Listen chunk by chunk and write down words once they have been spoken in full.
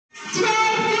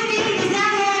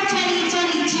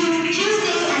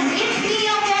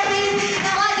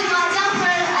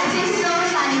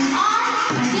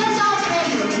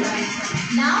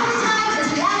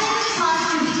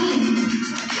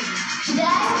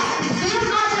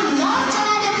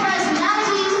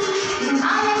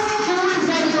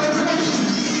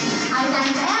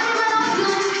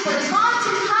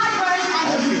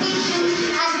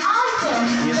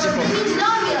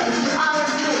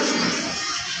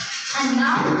And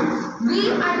now, we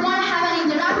are going to have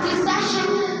an interactive session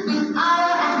with our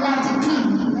athletic team.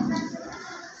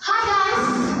 Hi guys!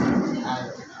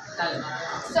 Hi.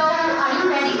 So, are you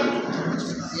ready?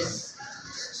 Yes.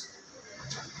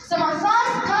 So, my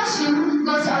first question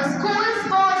goes to our school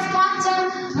sports captain,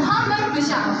 Muhammad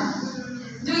Bishar.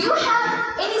 Do you have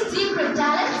any secret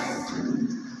talents?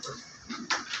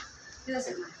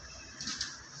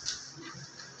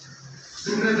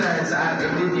 Secret talents are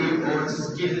ability or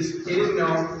skills they didn't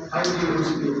know how to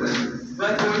use people.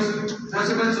 But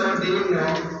possible so they didn't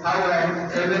know how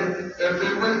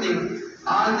everyone think.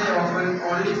 All they often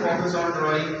only focus on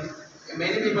drawing.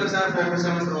 Many people are focused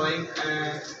on drawing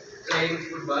and playing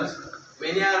football.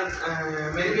 Many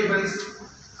people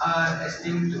are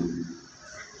esteemed too.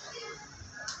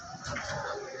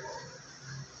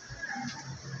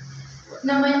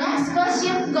 Now my next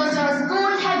question goes to our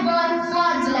school head boy,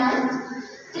 Fuad.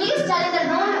 Please tell us the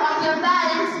role of your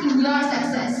parents in your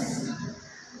success.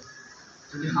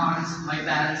 To be honest, my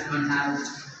parents don't have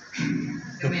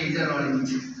a major role in it.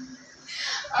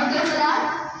 Okay, Salah.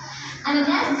 And the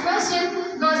next question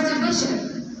goes to Bishop.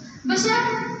 Bishop,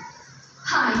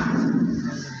 hi.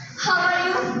 How are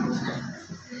you?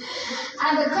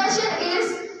 And the question is,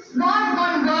 what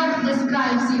one word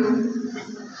describes you?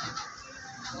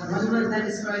 One word that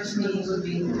describes me would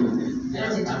be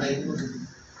energetic.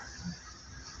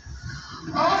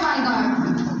 Oh my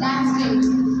God, that's great.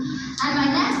 And my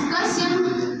next question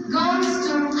goes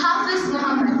to Hafiz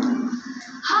Muhammad.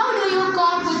 How do you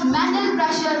cope with mental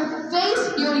pressure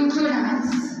faced during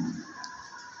tournaments?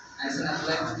 As an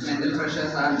athlete, mental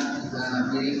pressures are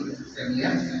very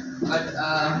familiar, but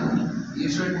you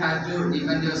should have to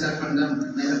defend yourself from the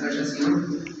mental pressures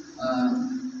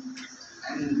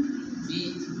and be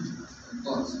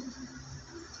boss.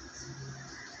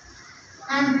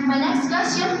 And my next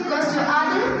question goes to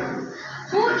Adil.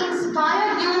 Who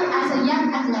inspired you as a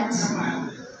young athlete?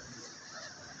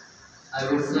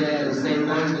 I would say Usain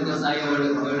Bolt because I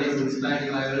always inspired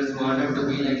him. I always wanted to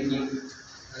be like him.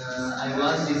 I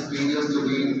watched his videos to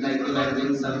be like him and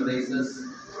win some races.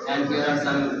 And here are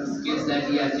some skills that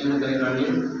he achieved by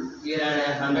running. He ran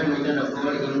a 100-meter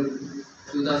record in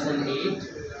 2008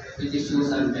 with his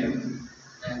shoes untied.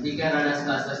 And he can run as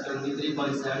fast as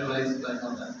 23.7 miles per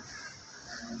hour.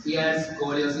 He has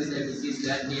scoliosis, a disease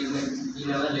that he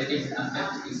never let it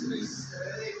affect his race.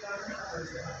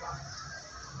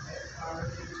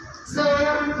 So,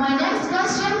 my next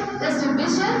question is to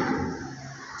Bishop.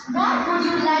 What would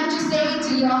you like to say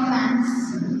to your fans?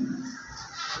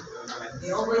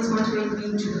 They always motivate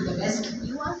me to do the best.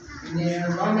 Their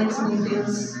love makes me feel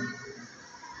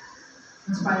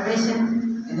inspiration,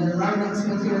 and their love makes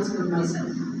me feel good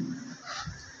myself.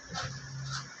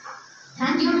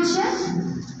 Thank you, Bishop.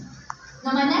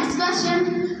 Now my next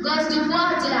question goes to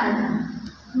Fuad.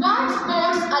 What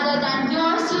sports other than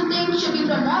yours you think should be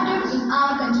promoted in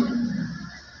our country?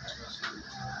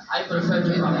 I prefer to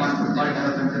promote football in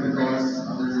our country because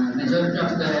majority of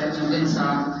the Indians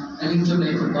are willing to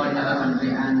play football in our country,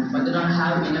 but they don't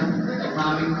have enough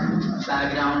economic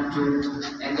background to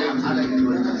engage in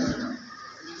it.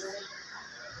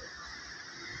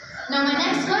 Now my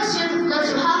next question goes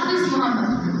to Hafiz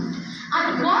Muhammad.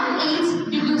 At what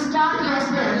age did you start your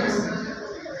sports?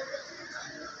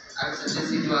 I would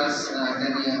suggest it was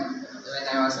 10 years, when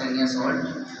I was 10 years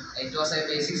old. It was a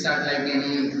basic start like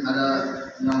any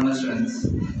other normal students.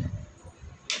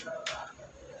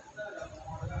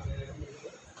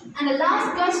 And the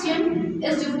last question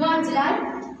is to Fuad.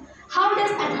 How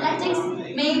does athletics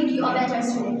make you a better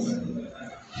student?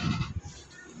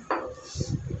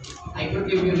 I could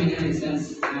give you many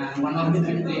reasons. One of them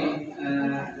would be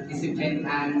discipline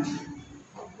and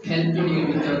help to deal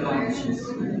with your conscience.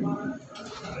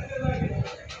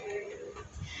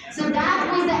 So that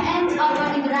was the end of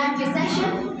our interactive session.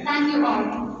 Thank you all.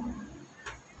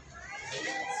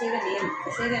 Say the name.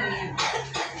 Say the name.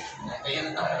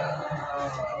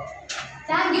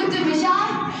 Thank you to Vishal,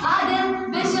 Adil,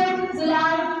 Bishop,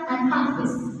 Zulal, and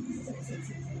Hafiz.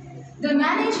 The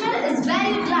management is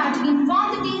very glad to inform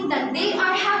the team that they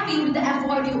are happy with the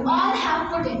effort you all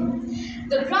have put in.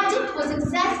 The project was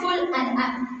successful and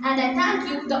I thank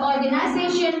you. The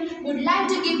organization would like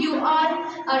to give you all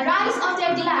a rise of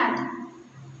their glad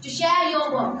to share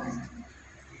your work.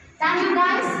 Thank you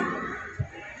guys.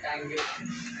 Thank you.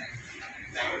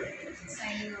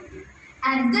 Signing off.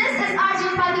 And this is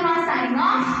RJ Fatima signing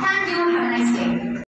off. Thank you. Have a nice day.